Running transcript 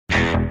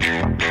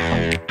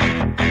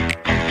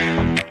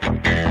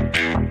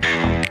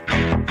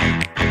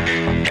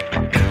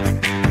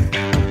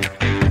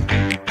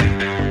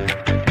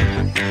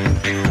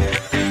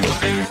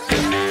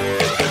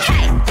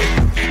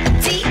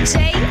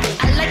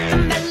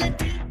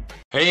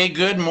Hey,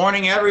 good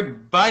morning,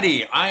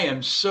 everybody. I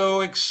am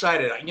so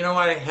excited. You know,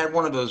 I had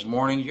one of those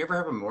mornings. You ever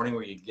have a morning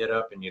where you get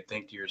up and you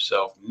think to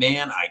yourself,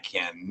 man, I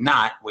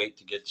cannot wait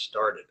to get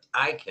started.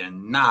 I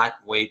cannot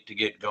wait to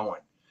get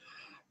going.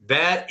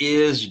 That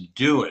is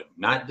doing,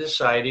 not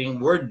deciding.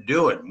 We're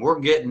doing. We're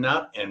getting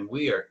up and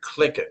we are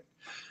clicking.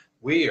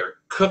 We are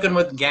cooking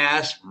with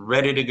gas,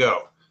 ready to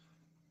go.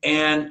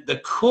 And the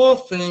cool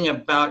thing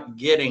about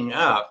getting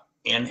up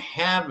and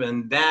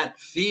having that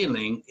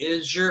feeling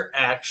is you're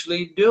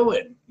actually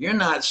doing. You're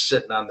not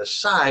sitting on the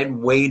side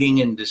waiting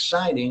and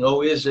deciding,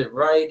 oh, is it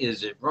right?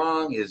 Is it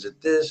wrong? Is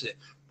it this?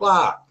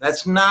 Blah.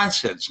 That's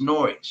nonsense,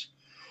 noise.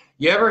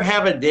 You ever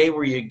have a day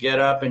where you get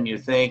up and you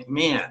think,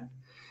 man,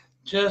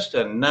 just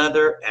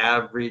another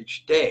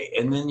average day.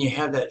 And then you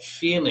have that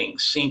feeling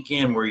sink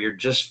in where you're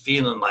just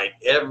feeling like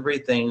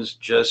everything's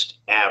just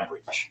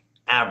average,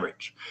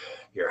 average.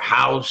 Your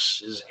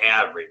house is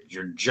average.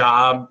 Your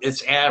job,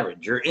 it's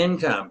average. Your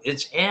income,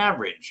 it's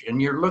average. And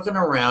you're looking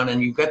around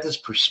and you've got this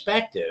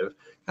perspective,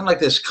 kind of like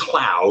this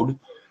cloud,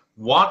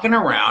 walking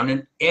around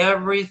and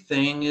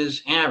everything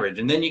is average.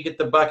 And then you get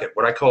the bucket,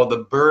 what I call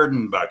the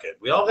burden bucket.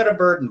 We all got a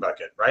burden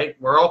bucket, right?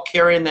 We're all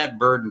carrying that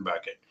burden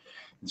bucket.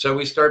 And so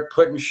we start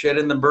putting shit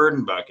in the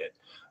burden bucket.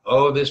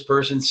 Oh, this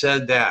person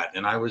said that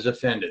and I was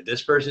offended.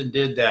 This person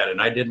did that and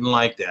I didn't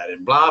like that,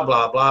 and blah,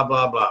 blah, blah,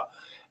 blah, blah.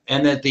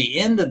 And at the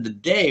end of the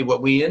day,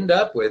 what we end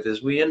up with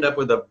is we end up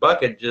with a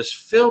bucket just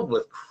filled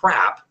with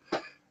crap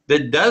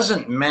that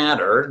doesn't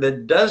matter,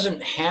 that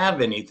doesn't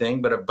have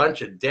anything but a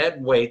bunch of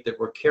dead weight that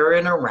we're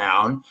carrying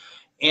around.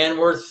 And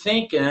we're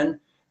thinking,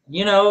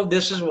 you know,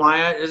 this is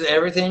why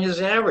everything is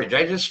average.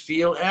 I just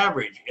feel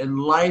average. And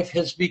life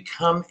has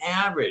become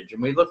average.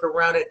 And we look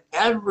around at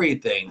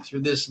everything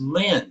through this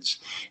lens.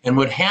 And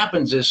what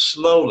happens is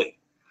slowly,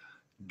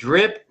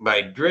 drip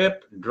by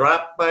drip,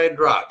 drop by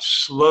drop,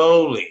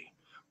 slowly,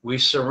 we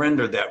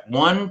surrender that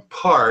one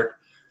part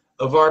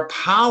of our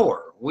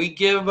power. We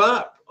give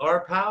up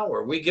our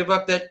power. We give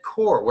up that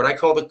core, what I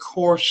call the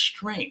core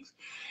strength.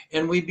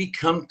 And we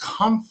become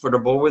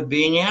comfortable with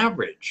being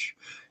average.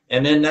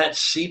 And then that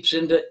seeps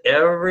into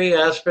every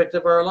aspect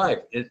of our life.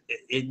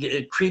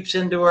 It creeps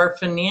into our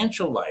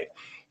financial life.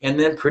 And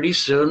then pretty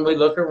soon we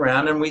look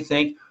around and we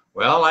think,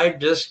 well, I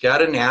just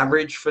got an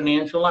average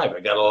financial life. I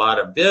got a lot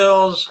of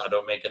bills. I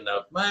don't make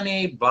enough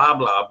money, blah,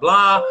 blah,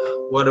 blah.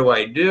 What do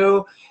I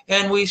do?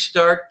 And we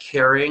start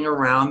carrying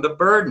around the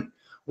burden.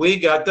 We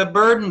got the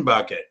burden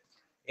bucket.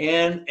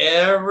 And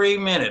every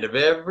minute of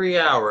every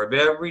hour of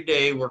every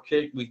day,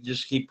 we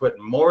just keep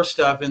putting more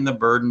stuff in the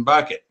burden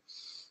bucket.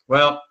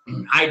 Well,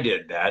 I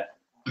did that.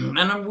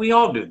 And we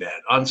all do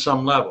that on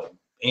some level.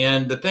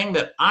 And the thing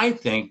that I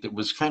think that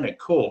was kind of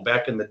cool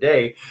back in the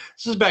day,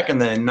 this is back in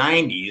the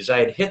 90s, I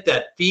had hit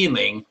that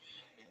feeling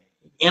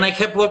and I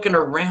kept looking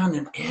around,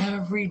 and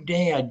every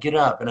day I'd get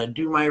up and I'd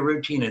do my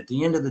routine. At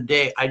the end of the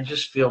day, I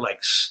just feel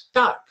like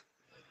stuck,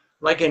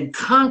 like in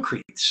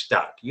concrete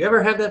stuck. You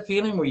ever have that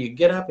feeling where you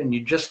get up and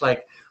you just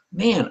like,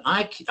 man,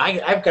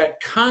 I've got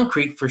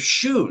concrete for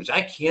shoes.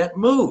 I can't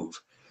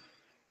move.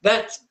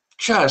 That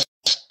just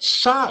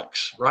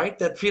sucks, right?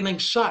 That feeling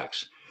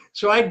sucks.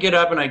 So I'd get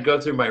up and I'd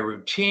go through my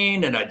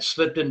routine and I'd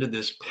slipped into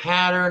this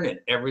pattern, and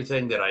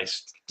everything that I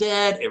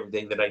said,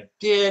 everything that I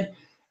did,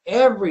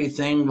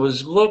 everything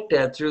was looked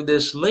at through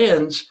this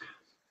lens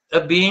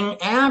of being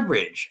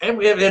average. And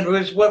it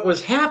was what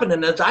was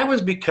happening is I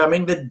was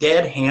becoming the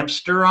dead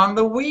hamster on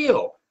the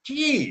wheel.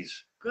 Jeez,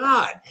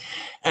 God.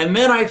 And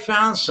then I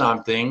found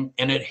something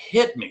and it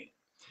hit me.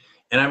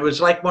 And it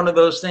was like one of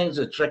those things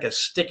that's like a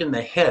stick in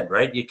the head,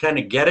 right? You kind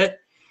of get it.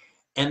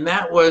 And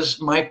that was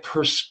my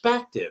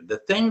perspective. The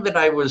thing that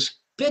I was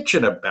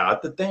bitching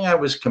about, the thing I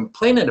was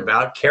complaining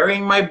about,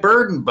 carrying my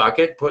burden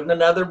bucket, putting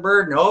another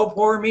burden, oh,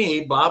 poor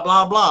me, blah,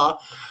 blah, blah,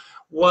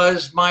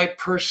 was my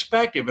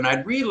perspective. And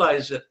I'd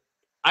realized that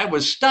I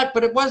was stuck,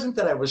 but it wasn't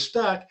that I was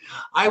stuck.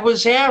 I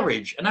was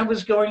average and I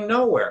was going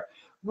nowhere.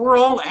 We're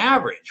all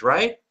average,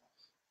 right?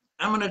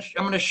 I'm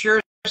gonna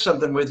share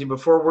something with you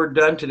before we're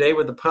done today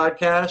with the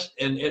podcast,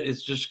 and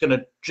it's just going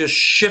to just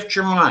shift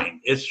your mind.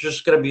 It's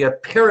just going to be a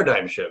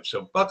paradigm shift.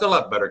 So buckle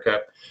up,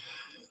 Buttercup.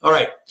 All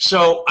right.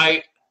 So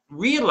I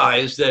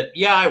realized that,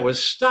 yeah, I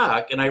was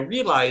stuck, and I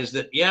realized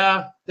that,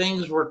 yeah,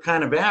 things were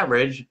kind of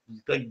average,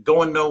 like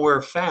going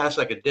nowhere fast,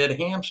 like a dead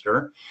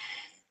hamster.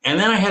 And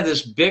then I had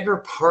this bigger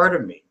part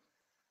of me,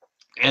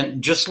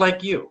 and just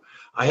like you,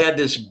 I had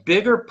this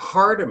bigger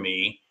part of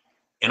me.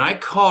 And I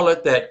call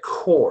it that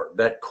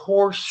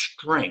core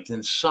strength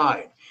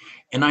inside.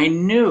 And I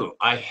knew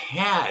I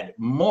had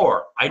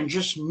more. I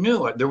just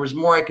knew there was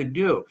more I could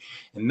do.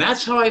 And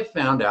that's how I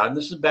found out, and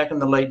this is back in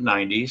the late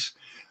 90s,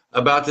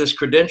 about this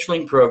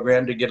credentialing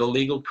program to get a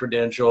legal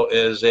credential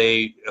as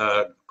a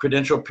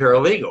credential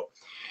paralegal.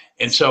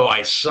 And so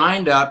I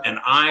signed up, and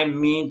I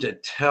mean to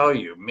tell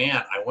you,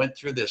 man, I went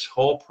through this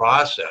whole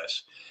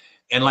process.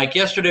 And like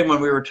yesterday when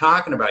we were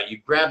talking about, you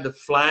grab the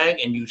flag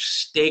and you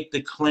stake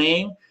the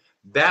claim.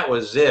 That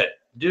was it.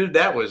 Dude,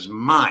 that was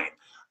mine.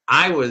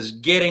 I was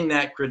getting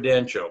that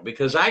credential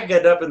because I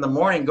get up in the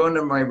morning, going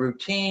to my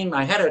routine.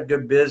 I had a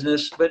good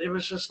business, but it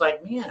was just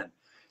like, man,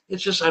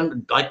 it's just,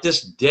 I'm like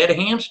this dead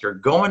hamster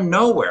going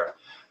nowhere.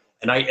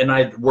 And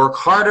I'd work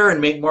harder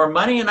and make more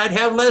money, and I'd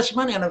have less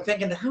money. And I'm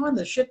thinking, how in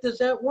the shit does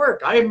that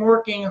work? I'm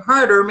working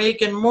harder,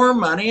 making more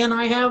money, and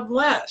I have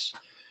less.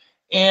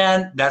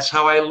 And that's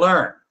how I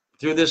learned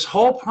through this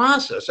whole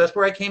process. That's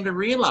where I came to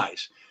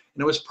realize.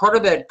 And it was part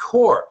of that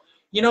core.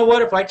 You know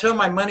what? If I tell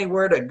my money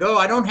where to go,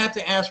 I don't have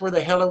to ask where the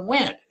hell it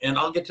went. And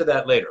I'll get to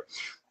that later.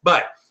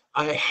 But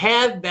I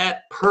had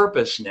that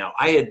purpose now.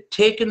 I had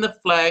taken the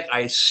flag.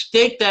 I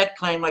staked that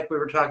claim like we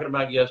were talking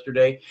about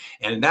yesterday.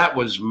 And that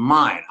was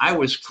mine. I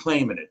was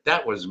claiming it.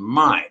 That was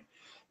mine.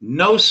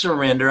 No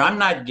surrender. I'm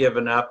not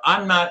giving up.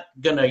 I'm not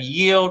going to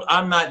yield.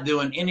 I'm not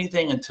doing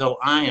anything until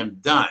I am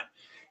done.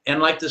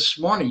 And like this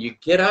morning, you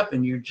get up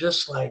and you're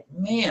just like,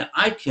 man,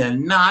 I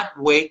cannot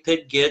wait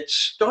to get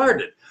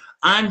started.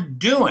 I'm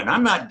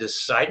not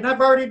deciding.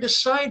 I've already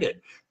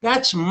decided.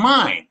 That's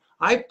mine.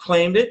 I've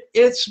claimed it.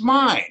 It's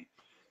mine.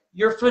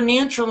 Your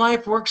financial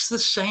life works the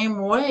same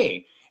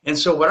way. And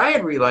so what I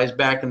had realized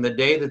back in the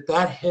day,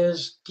 that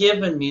has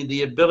given me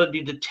the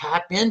ability to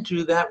tap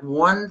into that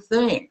one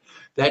thing,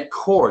 that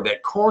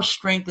core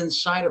strength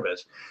inside of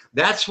us.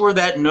 That's where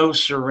that no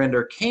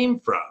surrender came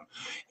from.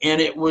 And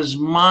it was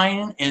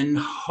mine, and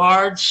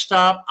hard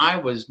stop. I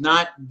was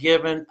not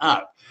giving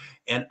up.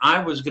 And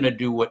I was going to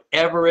do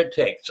whatever it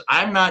takes.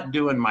 I'm not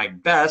doing my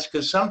best,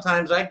 because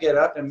sometimes I get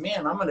up and,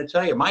 man, I'm going to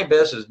tell you, my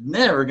best is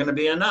never going to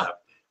be enough.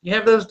 You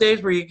have those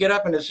days where you get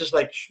up and it's just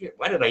like, shit,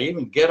 why did I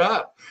even get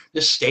up?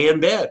 Just stay in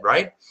bed,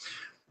 right?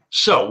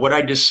 So what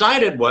I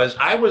decided was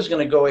I was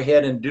going to go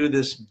ahead and do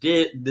this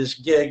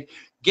gig,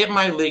 get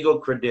my legal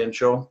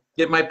credential,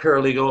 get my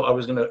paralegal. I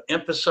was going to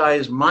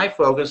emphasize my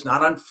focus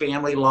not on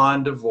family law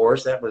and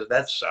divorce.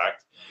 That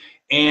sucked.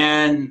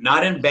 And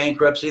not in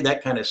bankruptcy.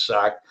 That kind of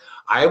sucked.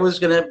 I was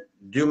going to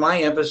do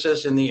my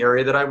emphasis in the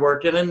area that I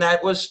worked in, and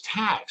that was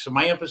tax. So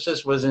my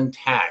emphasis was in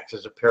tax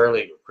as a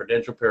paralegal,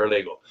 credential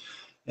paralegal.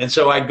 And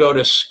so I'd go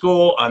to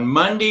school on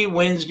Monday,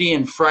 Wednesday,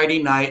 and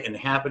Friday night, and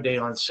half a day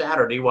on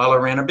Saturday while I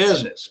ran a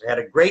business. I had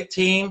a great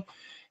team,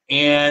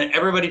 and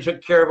everybody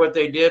took care of what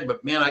they did.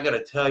 But, man, I got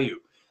to tell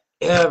you,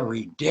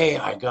 every day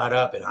I got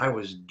up and I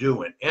was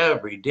doing.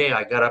 Every day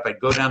I got up, I'd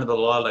go down to the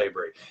law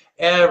library.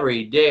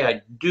 Every day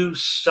I'd do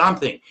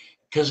something,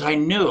 because I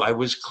knew I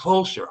was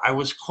closer. I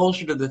was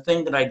closer to the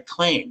thing that I'd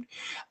claimed.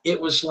 It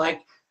was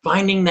like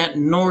finding that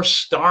North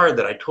Star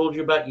that I told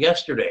you about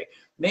yesterday.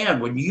 Man,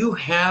 when you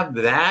have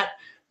that,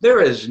 there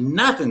is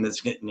nothing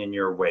that's getting in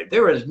your way.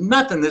 There is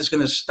nothing that's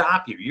going to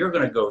stop you. You're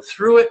going to go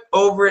through it,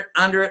 over it,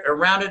 under it,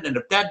 around it. And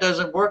if that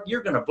doesn't work,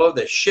 you're going to blow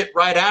the shit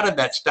right out of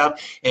that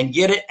stuff and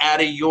get it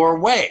out of your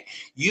way.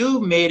 You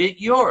made it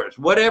yours,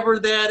 whatever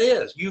that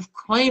is. You've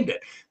claimed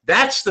it.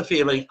 That's the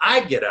feeling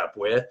I get up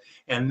with.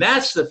 And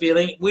that's the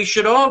feeling we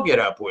should all get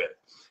up with.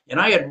 And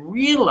I had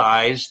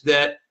realized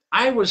that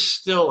I was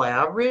still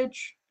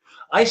average.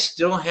 I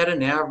still had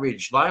an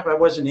average life. I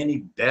wasn't any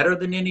better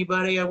than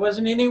anybody. I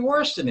wasn't any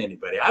worse than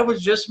anybody. I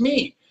was just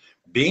me,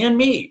 being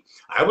me.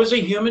 I was a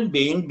human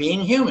being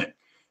human.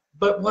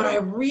 But what I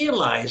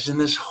realized in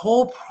this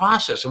whole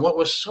process, and what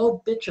was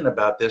so bitching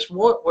about this,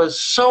 what was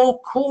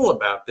so cool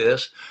about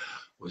this,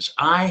 was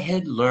I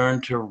had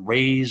learned to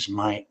raise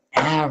my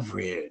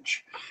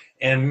average.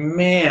 And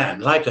man,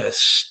 like a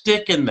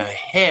stick in the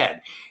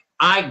head,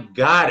 I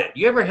got it.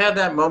 You ever had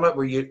that moment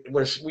where you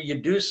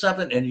do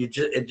something and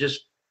it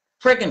just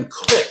friggin'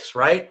 clicks,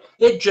 right?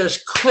 It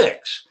just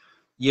clicks.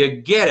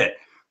 You get it.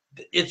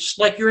 It's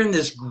like you're in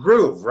this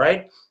groove,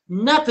 right?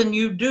 Nothing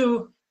you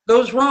do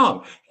goes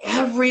wrong.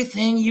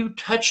 Everything you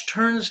touch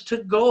turns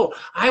to gold.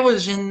 I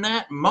was in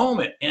that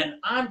moment, and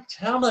I'm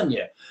telling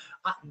you,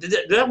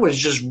 that was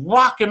just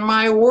rocking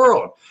my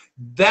world.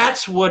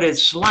 That's what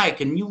it's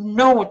like, and you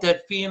know what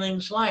that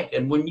feeling's like.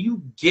 And when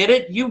you get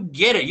it, you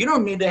get it. You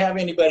don't need to have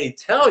anybody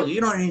tell you.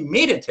 You don't need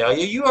me to tell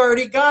you. You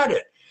already got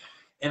it.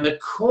 And the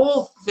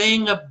cool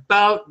thing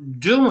about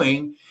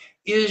doing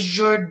is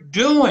you're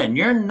doing.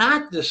 You're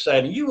not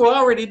deciding. You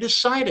already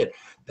decided.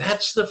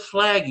 That's the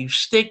flag. You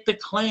stake the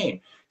claim.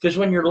 Because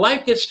when your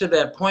life gets to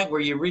that point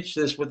where you reach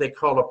this, what they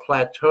call a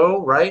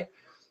plateau, right?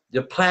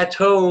 The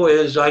plateau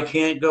is, I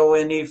can't go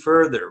any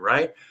further,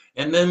 right?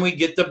 And then we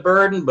get the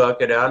burden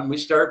bucket out and we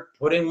start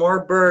putting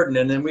more burden,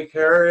 and then we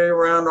carry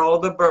around all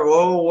the burden.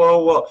 Whoa,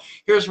 whoa, whoa.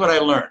 Here's what I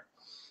learned.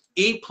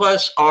 E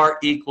plus R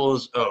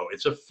equals O.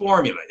 It's a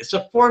formula. It's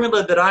a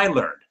formula that I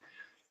learned.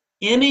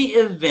 Any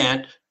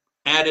event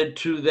added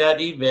to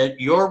that event,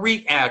 your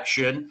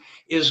reaction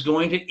is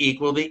going to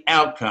equal the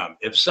outcome.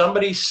 If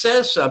somebody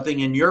says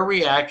something and your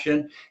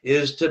reaction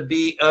is to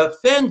be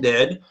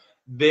offended,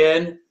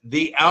 then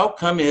the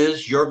outcome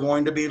is you're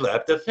going to be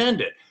left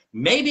offended.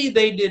 Maybe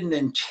they didn't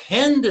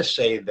intend to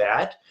say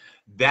that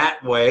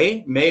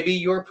way. Maybe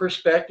your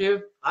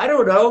perspective, I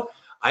don't know.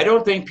 I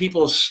don't think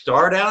people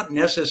start out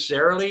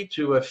necessarily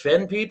to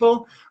offend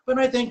people, but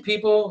I think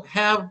people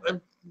have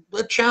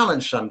a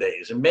challenge some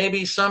days. And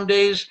maybe some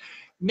days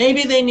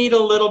Maybe they need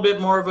a little bit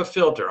more of a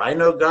filter. I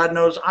know, God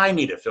knows I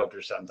need a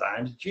filter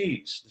sometimes.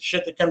 Geez, the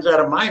shit that comes out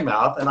of my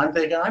mouth, and I'm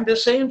thinking, I'm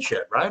just saying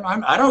shit, right?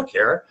 I don't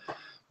care.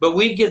 But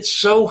we get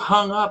so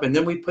hung up, and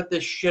then we put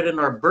this shit in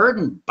our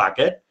burden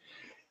bucket,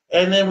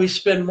 and then we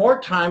spend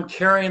more time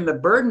carrying the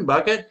burden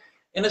bucket.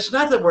 And it's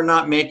not that we're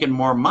not making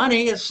more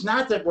money. It's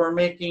not that we're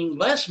making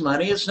less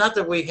money. It's not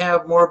that we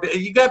have more.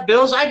 You got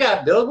bills? I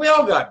got bills. We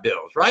all got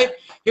bills, right?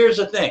 Here's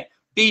the thing.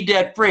 Be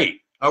debt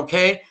free,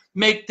 okay?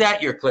 Make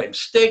that your claim.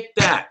 Stake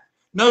that.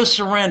 No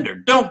surrender.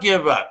 Don't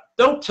give up.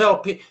 Don't tell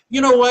people.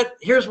 You know what?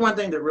 Here's one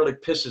thing that really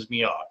pisses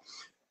me off.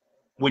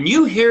 When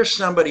you hear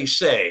somebody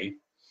say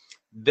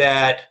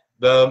that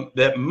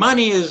that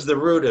money is the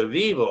root of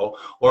evil,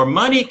 or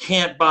money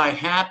can't buy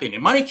happiness.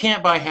 Money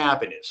can't buy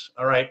happiness,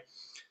 all right?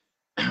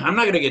 I'm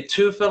not going to get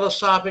too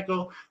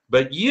philosophical,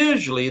 but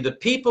usually the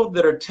people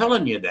that are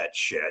telling you that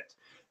shit,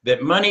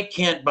 that money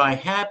can't buy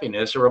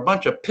happiness, are a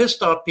bunch of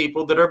pissed off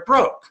people that are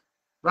broke,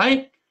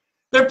 right?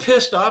 They're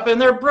pissed off and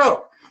they're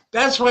broke.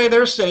 That's why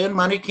they're saying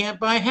money can't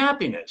buy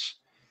happiness.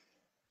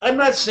 I'm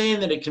not saying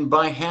that it can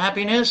buy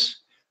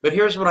happiness, but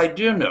here's what I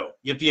do know.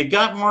 If you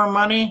got more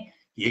money,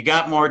 you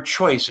got more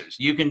choices.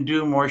 You can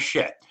do more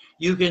shit.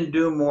 You can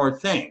do more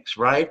things,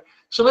 right?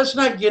 So let's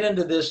not get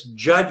into this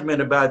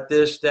judgment about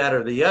this, that,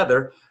 or the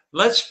other.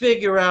 Let's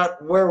figure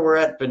out where we're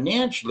at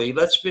financially.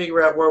 Let's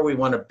figure out where we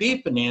want to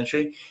be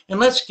financially. And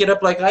let's get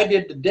up like I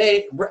did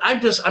today.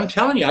 I'm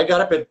telling you, I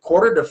got up at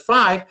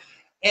 4:45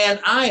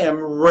 and I am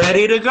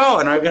ready to go.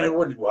 And I'm going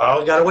to,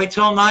 well, I got to wait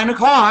till 9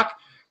 o'clock.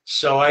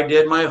 So I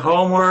did my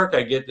homework.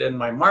 I get in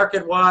my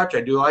market watch.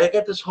 I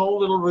get this whole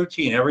little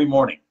routine every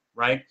morning,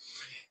 right?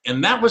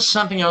 And that was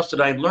something else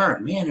that I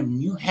learned. Man, when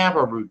you have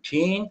a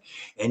routine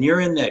and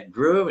you're in that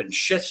groove and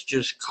shit's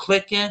just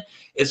clicking,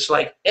 it's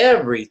like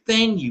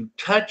everything you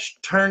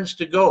touch turns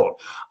to gold.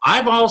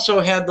 I've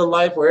also had the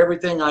life where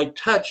everything I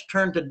touch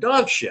turned to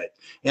dog shit,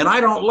 and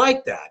I don't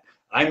like that.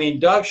 I mean,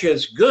 dog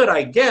shit's good,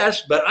 I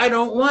guess, but I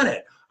don't want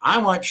it. I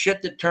want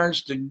shit that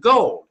turns to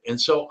gold.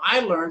 And so I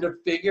learned to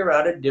figure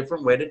out a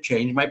different way to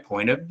change my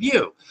point of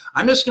view.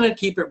 I'm just going to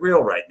keep it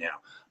real right now.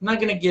 I'm not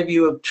going to give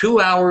you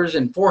 2 hours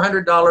and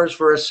 $400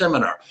 for a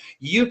seminar.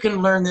 You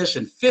can learn this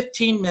in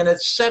 15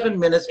 minutes, 7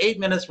 minutes,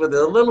 8 minutes with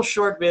a little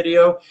short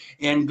video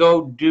and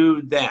go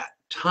do that.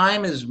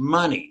 Time is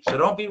money. So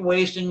don't be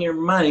wasting your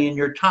money and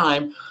your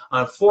time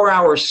on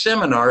 4-hour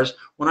seminars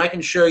when I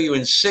can show you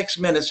in 6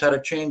 minutes how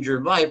to change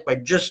your life by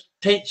just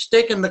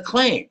staking the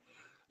claim.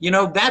 You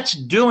know, that's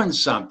doing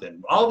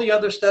something. All the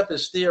other stuff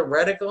is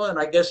theoretical, and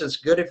I guess it's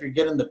good if you're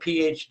getting the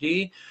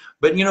PhD.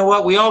 But you know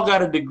what? We all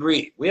got a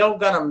degree. We all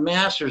got a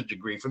master's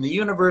degree from the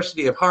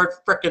University of Hard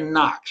Frickin'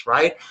 Knocks,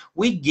 right?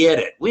 We get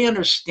it. We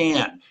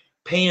understand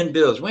paying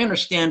bills. We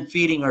understand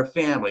feeding our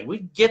family. We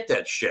get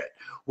that shit.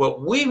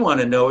 What we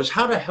want to know is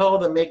how the hell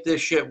to make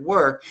this shit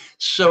work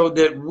so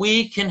that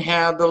we can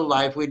have the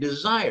life we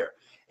desire.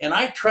 And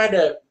I try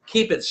to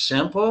keep it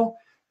simple.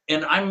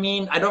 And I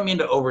don't mean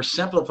to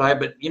oversimplify,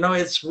 but you know,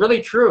 it's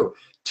really true.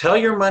 Tell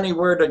your money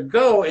where to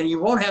go and you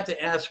won't have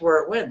to ask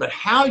where it went. But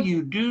how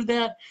you do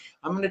that,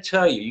 I'm going to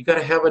tell you, you got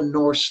to have a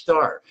North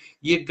Star.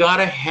 You got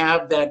to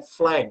have that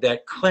flag,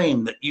 that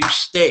claim that you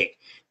stake.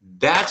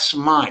 That's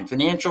mine,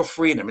 financial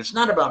freedom. It's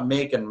not about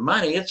making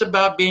money. It's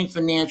about being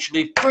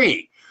financially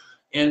free.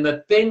 And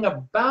the thing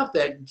about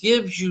that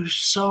gives you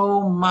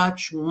so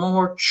much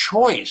more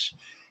choice.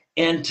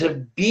 And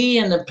to be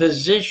in a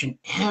position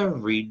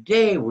every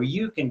day where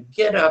you can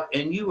get up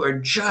and you are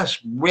just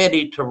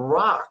ready to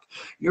rock.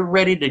 You're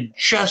ready to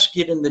just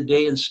get in the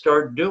day and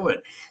start doing.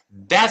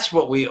 That's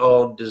what we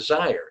all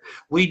desire.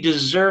 We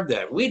deserve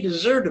that. We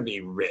deserve to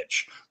be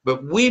rich.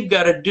 But we've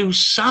got to do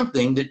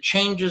something that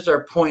changes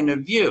our point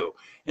of view.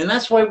 And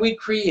that's why we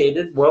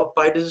created Wealth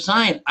by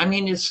Design. I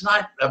mean, it's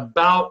not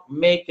about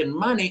making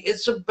money.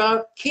 It's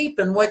about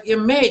keeping what you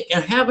make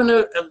and having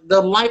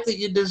the life that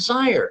you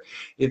desire.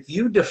 If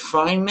you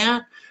define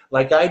that,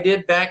 like I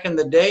did back in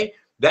the day,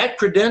 that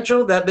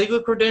credential, that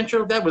legal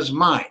credential, that was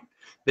mine.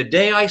 The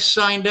day I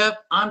signed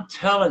up, I'm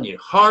telling you,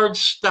 hard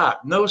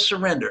stop, no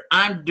surrender.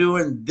 I'm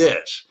doing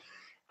this.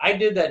 I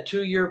did that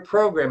 2-year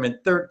program in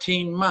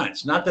 13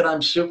 months. Not that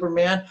I'm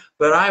Superman,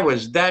 but I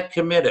was that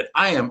committed.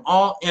 I am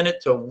all in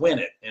it to win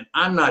it, and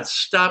I'm not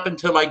stopping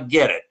till I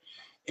get it.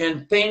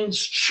 And things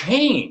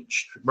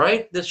changed,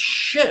 right? This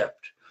shift.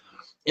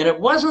 And it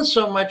wasn't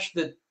so much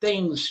that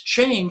things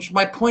changed,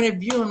 my point of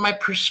view and my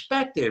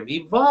perspective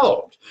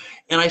evolved.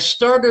 And I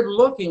started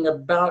looking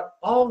about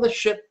all the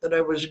shit that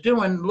I was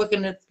doing,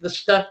 looking at the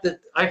stuff that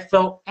I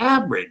felt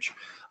average.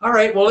 All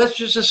right, well, let's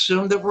just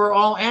assume that we're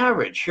all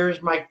average.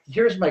 Here's my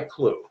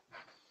clue.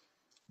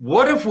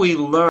 What if we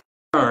learn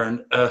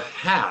a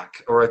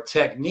hack or a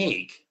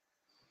technique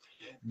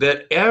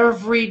that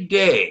every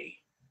day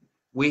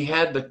we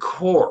had the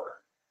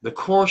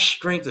core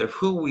strength of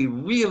who we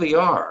really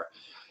are,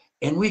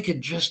 and we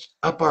could just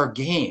up our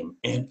game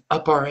and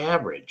up our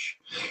average?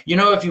 You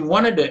know, if you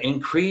wanted to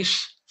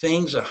increase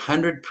things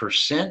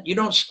 100%. You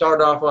don't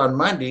start off on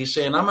Monday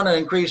saying, I'm going to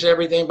increase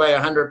everything by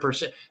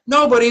 100%.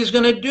 Nobody's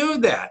going to do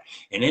that.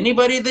 And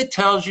anybody that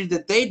tells you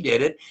that they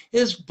did it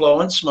is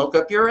blowing smoke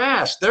up your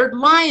ass. They're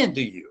lying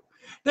to you.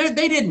 They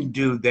didn't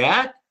do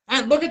that.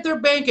 And look at their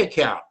bank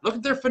account. Look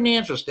at their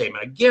financial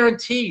statement. I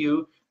guarantee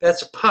you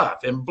that's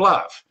puff and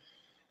bluff.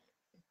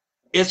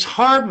 It's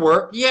hard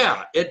work.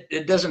 Yeah,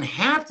 it doesn't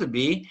have to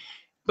be.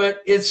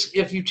 But it's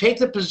if you take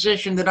the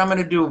position that I'm going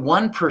to do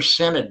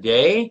 1% a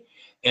day,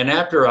 and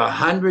after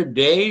 100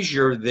 days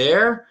you're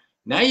there,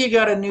 now you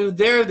got a new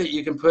there that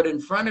you can put in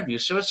front of you.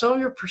 So it's all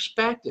your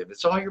perspective.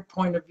 It's all your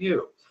point of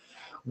view.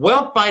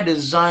 Wealth by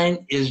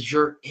design is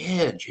your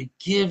edge. It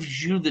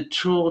gives you the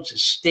tool to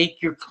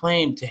stake your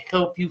claim, to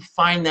help you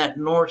find that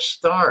North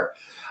Star.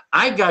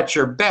 I got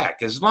your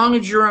back. As long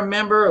as you're a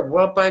member of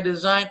Wealth by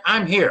Design,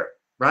 I'm here,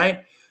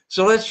 right?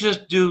 So let's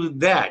just do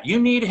that. You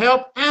need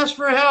help? Ask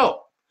for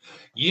help.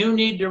 You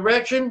need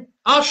direction?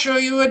 I'll show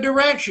you a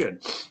direction.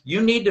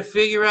 You need to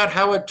figure out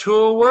how a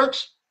tool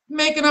works?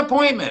 Make an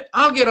appointment.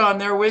 I'll get on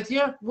there with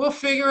you. We'll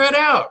figure it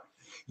out.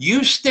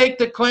 You stake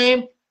the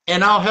claim,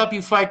 and I'll help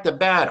you fight the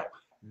battle.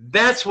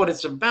 That's what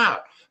it's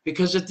about.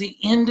 Because at the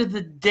end of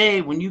the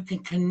day, when you can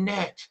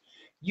connect,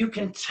 you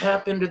can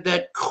tap into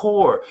that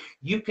core.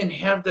 You can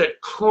have that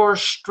core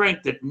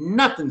strength that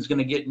nothing's going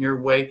to get in your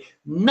way.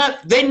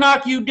 They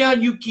knock you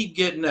down, you keep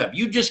getting up.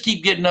 You just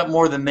keep getting up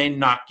more than they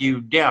knock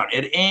you down.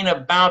 It ain't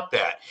about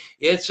that.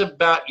 It's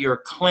about your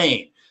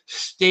claim.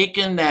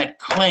 Staking that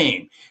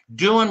claim.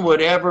 Doing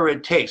whatever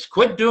it takes.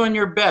 Quit doing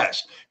your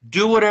best.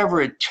 Do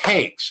whatever it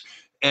takes.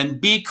 And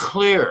be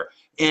clear.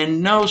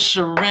 And no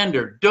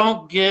surrender.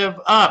 Don't give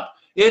up.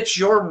 It's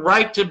your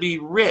right to be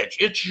rich.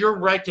 It's your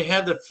right to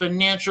have the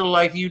financial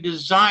life you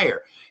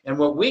desire. And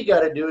what we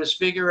got to do is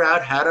figure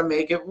out how to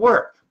make it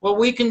work. Well,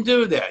 we can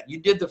do that. You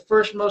did the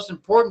first most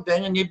important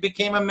thing, and you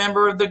became a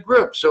member of the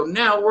group. So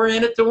now we're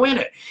in it to win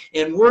it,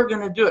 and we're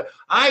going to do it.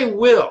 I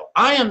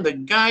am the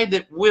guy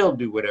that will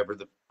do whatever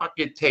the fuck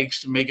it takes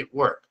to make it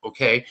work,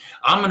 okay?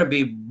 I'm going to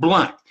be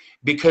blunt.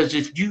 Because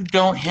if you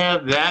don't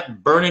have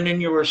that burning in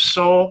your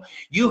soul,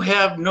 you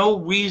have no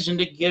reason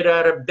to get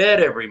out of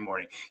bed every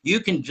morning.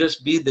 You can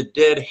just be the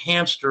dead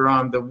hamster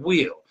on the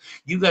wheel.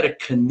 You got to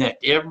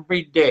connect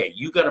every day.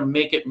 You got to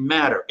make it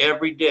matter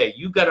every day.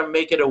 You got to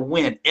make it a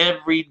win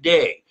every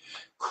day.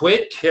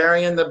 Quit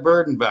carrying the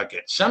burden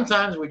bucket.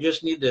 Sometimes we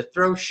just need to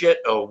throw shit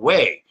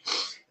away.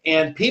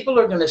 And people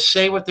are going to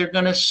say what they're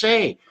going to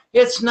say.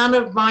 It's none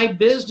of my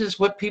business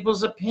what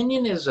people's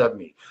opinion is of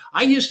me.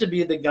 I used to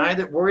be the guy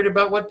that worried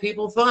about what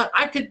people thought.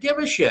 I could give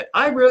a shit.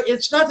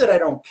 It's not that I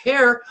don't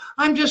care.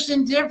 I'm just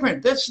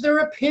indifferent. That's their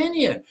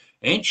opinion.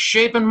 Ain't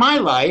shaping my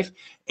life.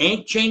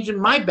 Ain't changing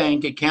my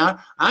bank account.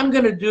 I'm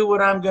going to do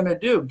what I'm going to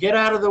do. Get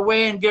out of the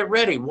way and get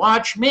ready.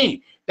 Watch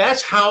me.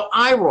 That's how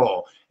I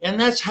roll. And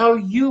that's how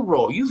you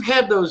roll. You've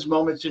had those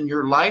moments in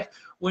your life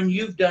when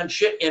you've done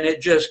shit and it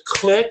just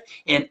clicked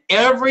and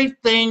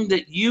everything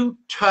that you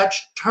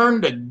touched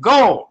turned to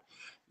gold.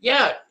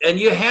 Yeah, and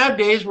you have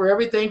days where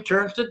everything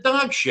turns to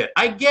dog shit.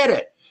 I get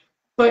it.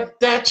 But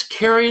that's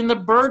carrying the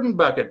burden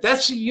bucket.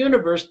 That's the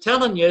universe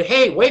telling you,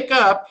 hey, wake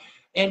up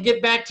and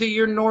get back to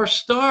your North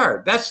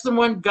Star. That's the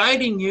one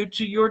guiding you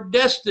to your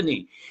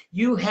destiny.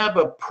 You have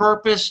a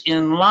purpose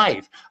in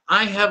life.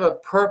 I have a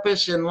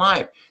purpose in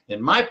life.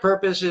 And my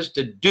purpose is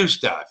to do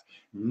stuff.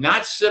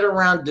 Not sit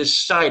around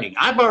deciding.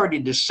 I've already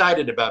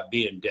decided about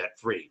being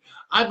debt-free.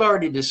 I've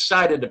already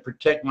decided to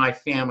protect my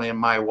family and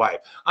my wife.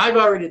 I've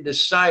already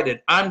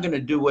decided I'm going to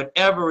do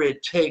whatever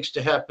it takes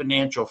to have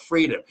financial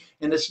freedom.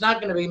 And it's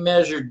not going to be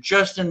measured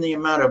just in the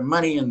amount of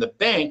money in the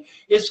bank.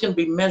 It's going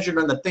to be measured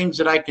on the things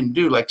that I can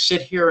do, like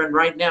sit here and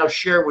right now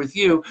share with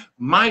you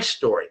my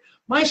story.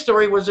 My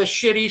story was a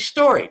shitty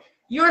story.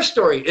 Your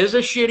story is a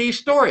shitty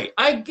story.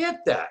 I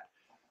get that.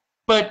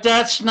 But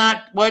that's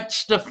not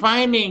what's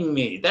defining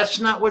me. That's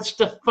not what's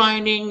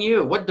defining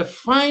you. What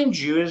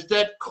defines you is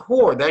that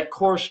core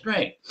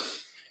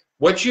strength.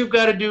 What you've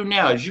got to do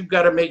now is you've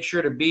got to make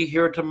sure to be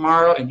here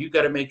tomorrow, and you've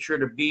got to make sure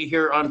to be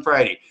here on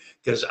Friday,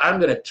 because I'm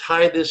going to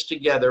tie this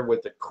together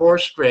with the core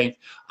strength.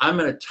 I'm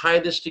going to tie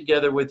this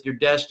together with your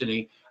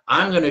destiny.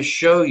 I'm going to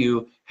show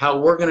you how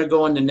we're going to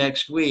go into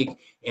next week,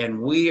 and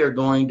we are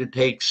going to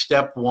take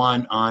step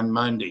 1 on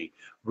Monday,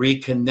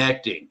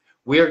 reconnecting.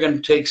 We are going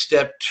to take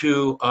step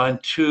 2 on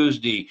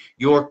Tuesday,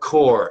 your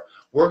core.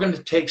 We're going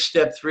to take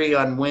step 3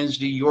 on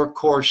Wednesday, your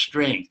core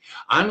strength.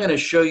 I'm going to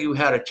show you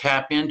how to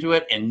tap into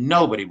it, and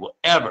nobody will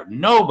ever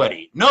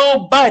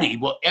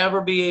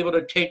be able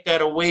to take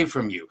that away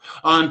from you.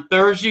 On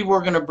Thursday,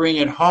 we're going to bring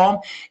it home,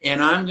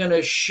 and I'm going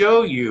to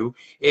show you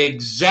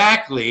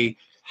exactly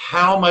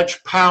how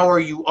much power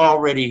you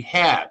already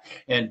have.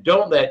 And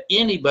don't let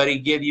anybody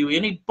give you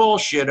any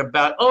bullshit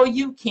about, oh,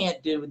 you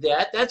can't do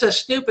that. That's a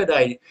stupid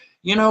idea.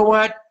 You know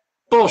what?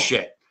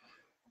 Bullshit.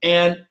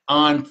 And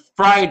on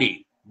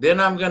Friday, then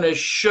I'm going to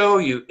show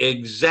you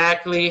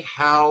exactly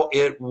how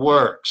it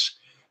works,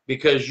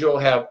 because you'll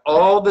have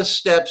all the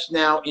steps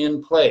now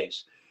in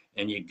place.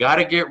 And you got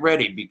to get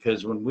ready,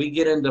 because when we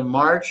get into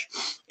March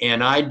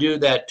and I do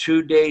that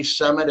 2-day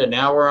summit, an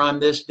hour on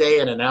this day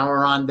and an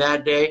hour on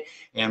that day,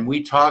 and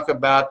we talk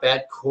about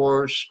that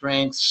core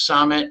strength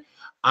summit,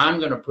 I'm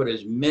going to put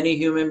as many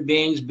human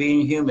beings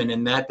being human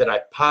in that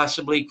I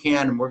possibly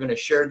can. And we're going to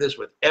share this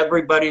with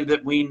everybody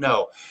that we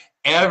know.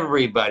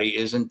 Everybody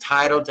is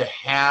entitled to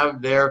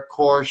have their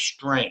core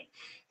strength.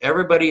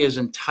 Everybody is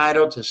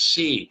entitled to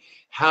see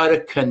how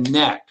to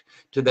connect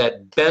to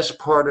that best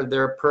part of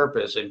their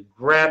purpose and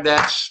grab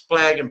that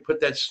flag and put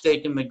that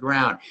stake in the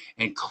ground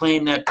and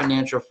claim that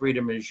financial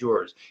freedom as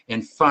yours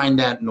and find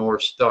that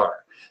North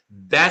Star.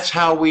 That's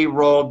how we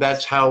roll.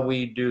 That's how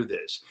we do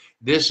this.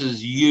 This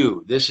is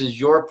you. This is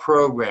your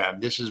program.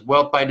 This is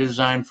Wealth by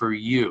Design for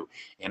you.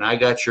 And I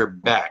got your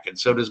back, and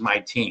so does my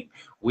team.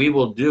 We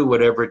will do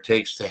whatever it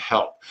takes to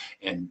help.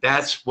 And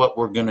that's what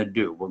we're going to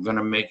do. We're going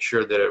to make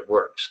sure that it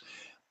works.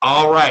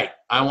 All right,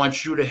 I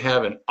want you to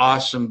have an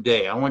awesome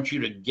day. I want you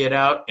to get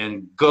out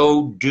and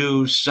go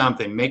do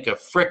something. Make a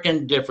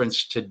frickin'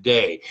 difference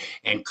today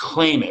and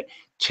claim it.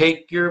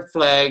 Take your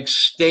flag,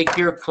 stake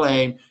your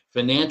claim.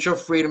 Financial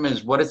freedom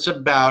is what it's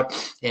about,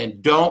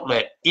 and don't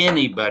let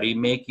anybody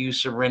make you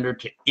surrender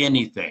to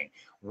anything.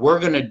 We're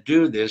going to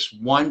do this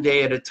one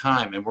day at a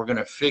time, and we're going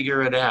to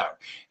figure it out.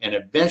 And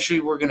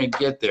eventually we're going to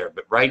get there.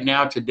 But right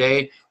now,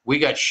 today, we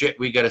got shit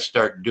we got to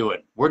start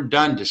doing. We're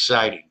done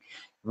deciding.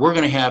 We're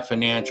going to have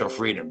financial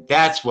freedom.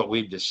 That's what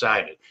we've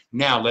decided.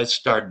 Now let's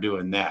start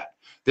doing that.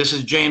 This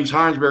is James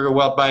Harnsberger,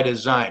 Wealth by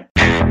Design.